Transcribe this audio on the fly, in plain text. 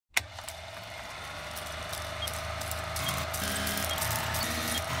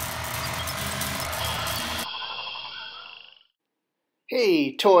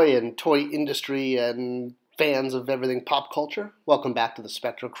Hey, toy and toy industry and fans of everything pop culture. Welcome back to the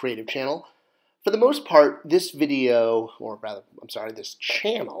Spector Creative channel. For the most part, this video, or rather, this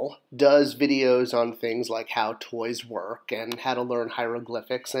channel, does videos on things like how toys work and how to learn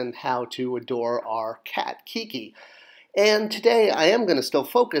hieroglyphics and how to adore our cat, Kiki. And today I am going to still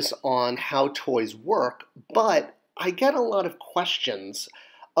focus on how toys work, but I get a lot of questions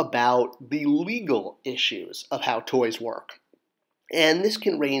about the legal issues of how toys work. And this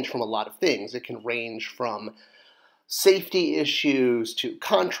can range from a lot of things. It can range from safety issues to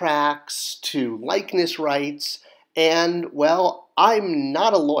contracts to likeness rights. And, well, I'm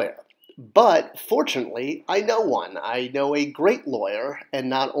not a lawyer, but fortunately, I know one. I know a great lawyer, and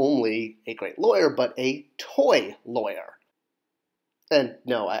not only a great lawyer, but a toy lawyer. And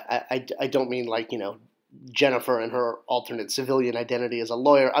no, I don't mean like, Jennifer and her alternate civilian identity as a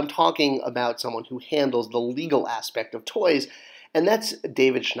lawyer. I'm talking about someone who handles the legal aspect of toys, and that's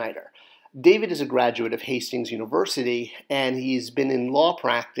David Schnider. David is a graduate of Hastings University, and he's been in law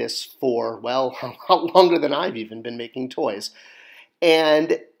practice for, well, a lot longer than I've even been making toys.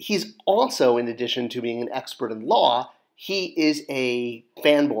 And he's also, in addition to being an expert in law, he is a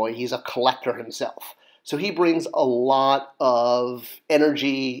fanboy. He's a collector himself. So he brings a lot of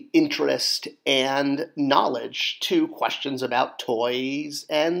energy, interest, and knowledge to questions about toys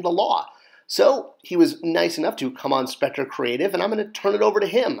and the law. So he was nice enough to come on Spector Creative, and I'm going to turn it over to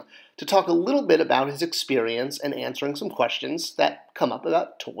him to talk a little bit about his experience and answering some questions that come up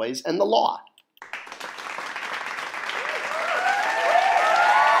about toys and the law.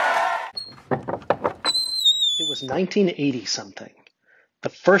 It was 1980-something, the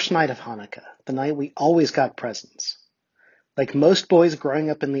first night of Hanukkah, the night we always got presents. Like most boys growing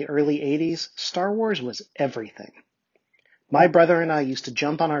up in the early 80s, Star Wars was everything. My brother and I used to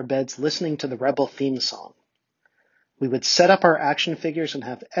jump on our beds listening to the Rebel theme song. We would set up our action figures and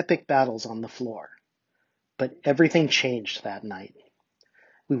have epic battles on the floor. But everything changed that night.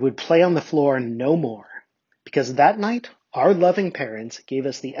 We would play on the floor no more, because that night, our loving parents gave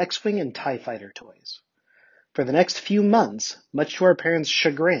us the X-Wing and TIE Fighter toys. For the next few months, much to our parents'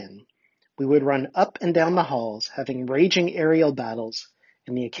 chagrin, we would run up and down the halls, having raging aerial battles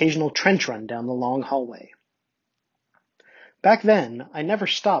and the occasional trench run down the long hallway. Back then, I never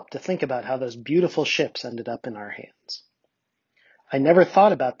stopped to think about how those beautiful ships ended up in our hands. I never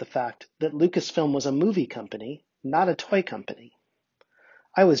thought about the fact that Lucasfilm was a movie company, not a toy company.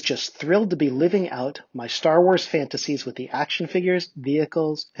 I was just thrilled to be living out my Star Wars fantasies with the action figures,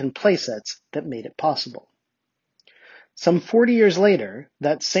 vehicles, and playsets that made it possible. Some 40 years later,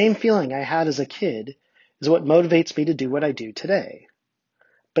 that same feeling I had as a kid is what motivates me to do what I do today.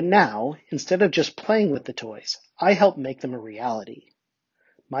 But now, instead of just playing with the toys, I help make them a reality.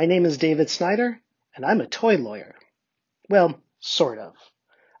 My name is David Schnider, and I'm a toy lawyer. Well, sort of.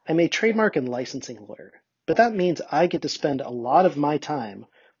 I'm a trademark and licensing lawyer, but that means I get to spend a lot of my time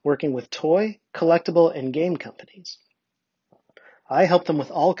working with toy, collectible, and game companies. I help them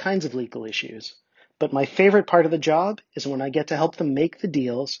with all kinds of legal issues, but my favorite part of the job is when I get to help them make the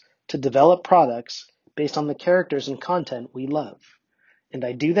deals to develop products based on the characters and content we love. And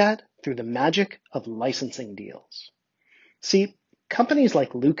I do that through the magic of licensing deals. See, companies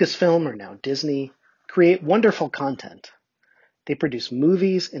like Lucasfilm, or now Disney, create wonderful content. They produce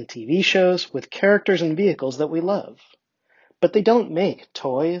movies and TV shows with characters and vehicles that we love. But they don't make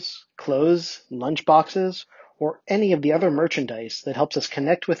toys, clothes, lunchboxes, or any of the other merchandise that helps us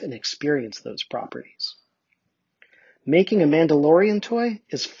connect with and experience those properties. Making a Mandalorian toy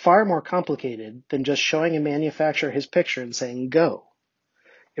is far more complicated than just showing a manufacturer his picture and saying, go.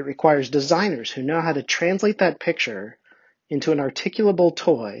 It requires designers who know how to translate that picture into an articulable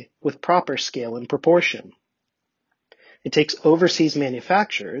toy with proper scale and proportion. It takes overseas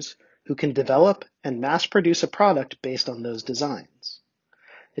manufacturers who can develop and mass produce a product based on those designs.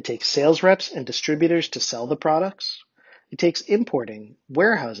 It takes sales reps and distributors to sell the products. It takes importing,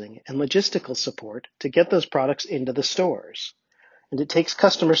 warehousing, and logistical support to get those products into the stores. And it takes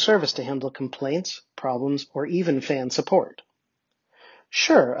customer service to handle complaints, problems, or even fan support.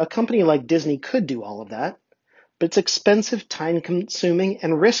 Sure, a company like Disney could do all of that, but it's expensive, time-consuming,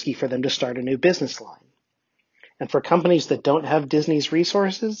 and risky for them to start a new business line. And for companies that don't have Disney's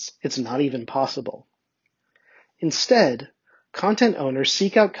resources, it's not even possible. Instead, content owners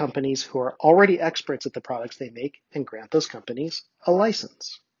seek out companies who are already experts at the products they make and grant those companies a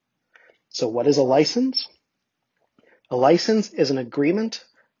license. So what is a license? A license is an agreement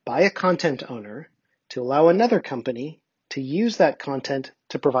by a content owner to allow another company to use that content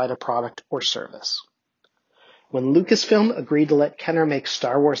to provide a product or service. When Lucasfilm agreed to let Kenner make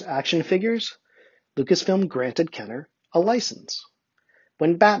Star Wars action figures, Lucasfilm granted Kenner a license.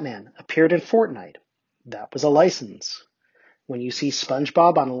 When Batman appeared in Fortnite, that was a license. When you see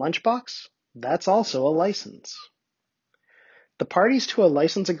SpongeBob on a lunchbox, that's also a license. The parties to a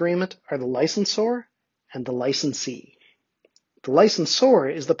license agreement are the licensor and the licensee. The licensor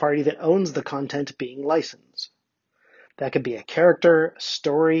is the party that owns the content being licensed. That could be a character, a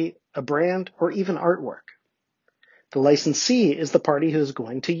story, a brand, or even artwork. The licensee is the party who is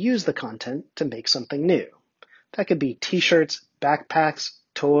going to use the content to make something new. That could be t-shirts, backpacks,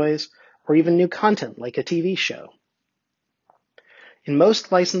 toys, or even new content like a TV show. In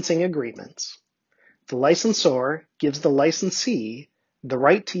most licensing agreements, the licensor gives the licensee the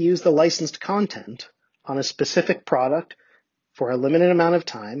right to use the licensed content on a specific product for a limited amount of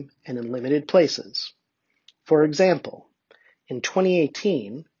time and in limited places. For example, in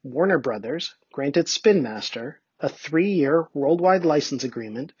 2018, Warner Brothers granted Spin Master a 3-year worldwide license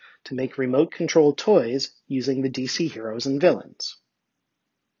agreement to make remote-controlled toys using the DC heroes and villains.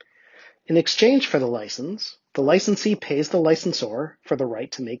 In exchange for the license, the licensee pays the licensor for the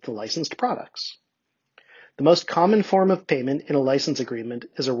right to make the licensed products. The most common form of payment in a license agreement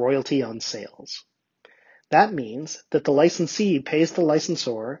is a royalty on sales. That means that the licensee pays the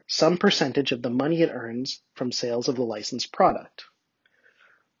licensor some percentage of the money it earns from sales of the licensed product.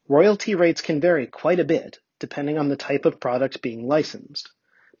 Royalty rates can vary quite a bit depending on the type of product being licensed,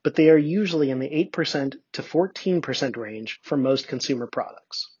 but they are usually in the 8% to 14% range for most consumer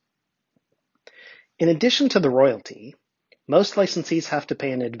products. In addition to the royalty, most licensees have to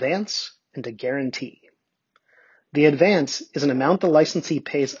pay an advance and a guarantee. The advance is an amount the licensee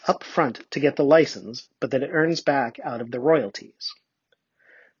pays upfront to get the license, but that it earns back out of the royalties.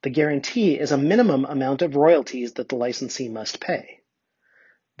 The guarantee is a minimum amount of royalties that the licensee must pay.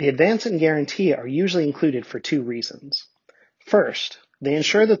 The advance and guarantee are usually included for 2 reasons. First, they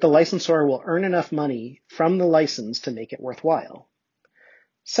ensure that the licensor will earn enough money from the license to make it worthwhile.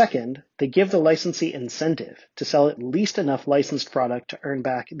 Second, they give the licensee incentive to sell at least enough licensed product to earn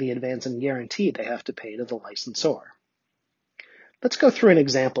back the advance and guarantee they have to pay to the licensor. Let's go through an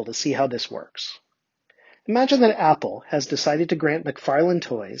example to see how this works. Imagine that Apple has decided to grant McFarlane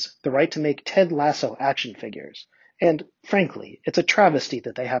Toys the right to make Ted Lasso action figures, and frankly, it's a travesty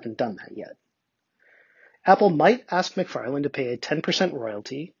that they haven't done that yet. Apple might ask McFarlane to pay a 10%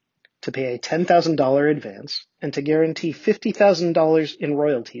 royalty, to pay a $10,000 advance, and to guarantee $50,000 in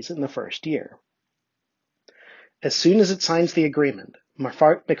royalties in the first year. As soon as it signs the agreement,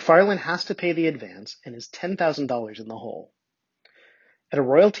 McFarlane has to pay the advance and is $10,000 in the hole. At a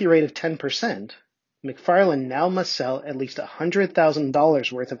royalty rate of 10%, McFarlane now must sell at least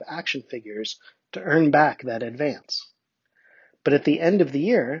 $100,000 worth of action figures to earn back that advance. But at the end of the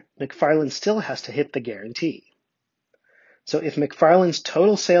year, McFarlane still has to hit the guarantee. So if McFarlane's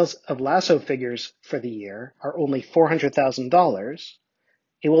total sales of Lasso figures for the year are only $400,000,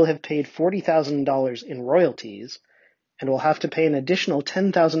 it will have paid $40,000 in royalties and will have to pay an additional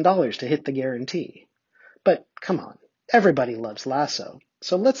 $10,000 to hit the guarantee. But come on, everybody loves Lasso.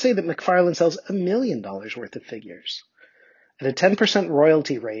 So let's say that McFarlane sells $1 million worth of figures. At a 10%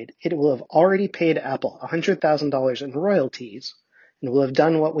 royalty rate, it will have already paid Apple $100,000 in royalties and will have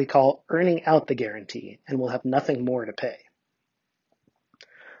done what we call earning out the guarantee and will have nothing more to pay.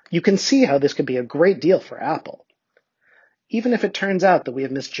 You can see how this could be a great deal for Apple. Even if it turns out that we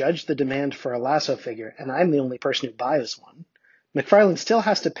have misjudged the demand for a Lasso figure and I'm the only person who buys one, McFarlane still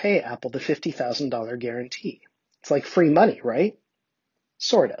has to pay Apple the $50,000 guarantee. It's like free money, right?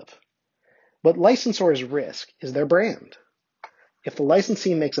 Sort of. What licensors risk is their brand. If the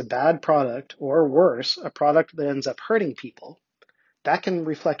licensee makes a bad product, or worse, a product that ends up hurting people, that can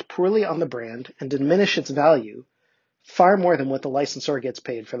reflect poorly on the brand and diminish its value far more than what the licensor gets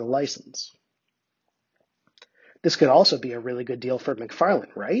paid for the license. This could also be a really good deal for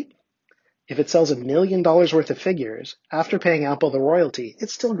McFarlane, right? If it sells $1 million worth of figures, after paying Apple the royalty,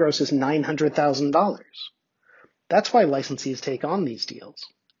 it still grosses $900,000. That's why licensees take on these deals.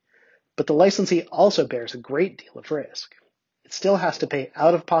 But the licensee also bears a great deal of risk. It still has to pay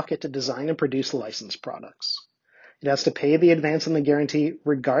out of pocket to design and produce licensed products. It has to pay the advance and the guarantee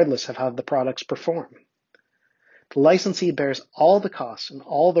regardless of how the products perform. The licensee bears all the costs and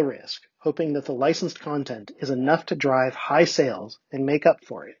all the risk, hoping that the licensed content is enough to drive high sales and make up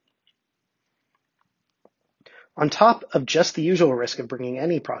for it. On top of just the usual risk of bringing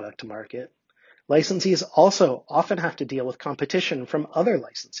any product to market, licensees also often have to deal with competition from other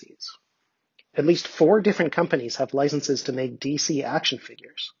licensees. At least 4 different companies have licenses to make DC action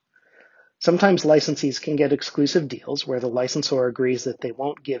figures. Sometimes licensees can get exclusive deals where the licensor agrees that they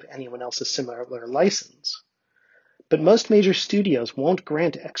won't give anyone else a similar license. But most major studios won't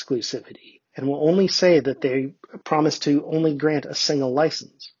grant exclusivity and will only say that they promise to only grant a single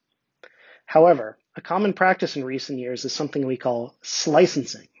license. However, a common practice in recent years is something we call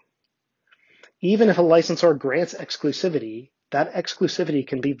licensing. Even if a licensor grants exclusivity, that exclusivity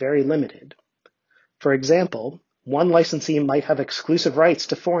can be very limited. For example, one licensee might have exclusive rights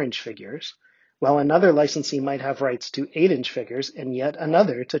to 4-inch figures, while another licensee might have rights to 8-inch figures and yet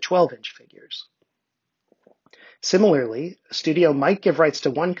another to 12-inch figures. Similarly, a studio might give rights to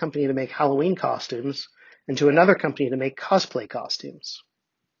one company to make Halloween costumes and to another company to make cosplay costumes.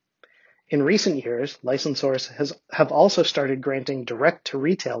 In recent years, licensors have also started granting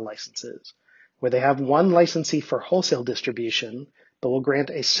direct-to-retail licenses, where they have one licensee for wholesale distribution, but will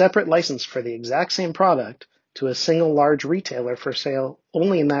grant a separate license for the exact same product to a single large retailer for sale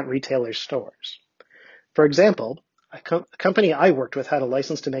only in that retailer's stores. For example, a company I worked with had a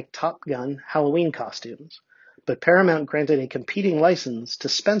license to make Top Gun Halloween costumes, but Paramount granted a competing license to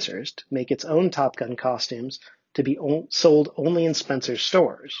Spencer's to make its own Top Gun costumes to be sold only in Spencer's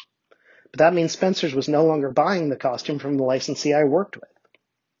stores. But that means Spencer's was no longer buying the costume from the licensee I worked with.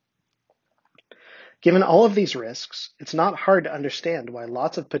 Given all of these risks, it's not hard to understand why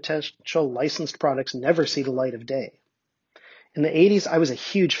lots of potential licensed products never see the light of day. In the 80s, I was a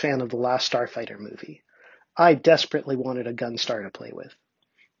huge fan of the last Starfighter movie. I desperately wanted a Gunstar to play with.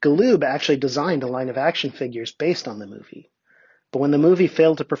 Galoob actually designed a line of action figures based on the movie. But when the movie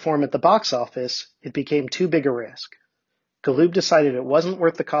failed to perform at the box office, it became too big a risk. Galoob decided it wasn't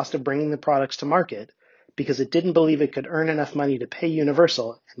worth the cost of bringing the products to market because it didn't believe it could earn enough money to pay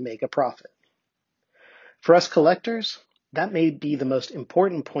Universal and make a profit. For us collectors, that may be the most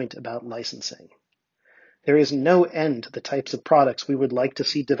important point about licensing. There is no end to the types of products we would like to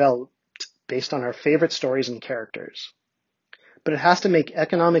see developed based on our favorite stories and characters. But it has to make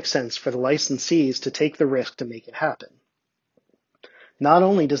economic sense for the licensees to take the risk to make it happen. Not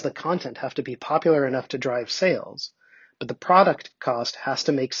only does the content have to be popular enough to drive sales, but the product cost has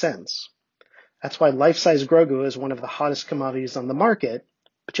to make sense. That's why life-size Grogu is one of the hottest commodities on the market,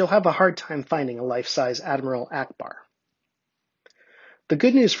 but you'll have a hard time finding a life-size Admiral Akbar. The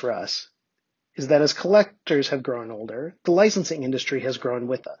good news for us is that as collectors have grown older, the licensing industry has grown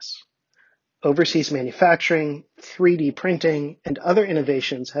with us. Overseas manufacturing, 3D printing, and other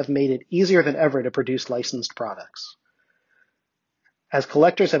innovations have made it easier than ever to produce licensed products. As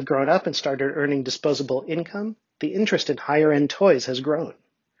collectors have grown up and started earning disposable income, the interest in higher-end toys has grown.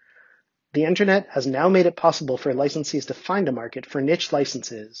 The internet has now made it possible for licensees to find a market for niche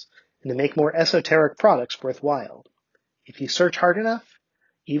licenses and to make more esoteric products worthwhile. If you search hard enough,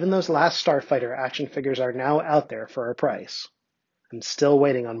 even those last Starfighter action figures are now out there for a price. I'm still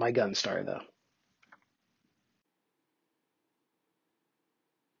waiting on my Gunstar, though.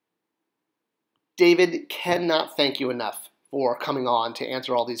 David, cannot thank you enough for coming on to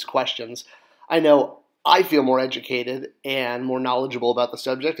answer all these questions. I know I feel more educated and more knowledgeable about the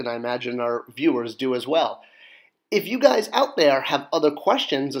subject, and I imagine our viewers do as well. If you guys out there have other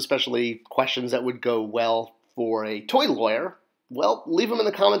questions, especially questions that would go well for a toy lawyer, well, leave them in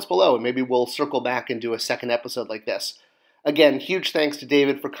the comments below, and maybe we'll circle back and do a second episode like this. Again, huge thanks to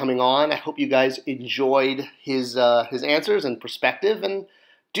David for coming on. I hope you guys enjoyed his answers and perspective, and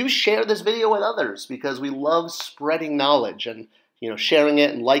do share this video with others because we love spreading knowledge, and sharing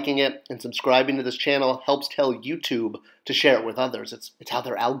it and liking it and subscribing to this channel helps tell YouTube to share it with others. It's how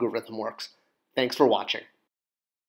their algorithm works. Thanks for watching.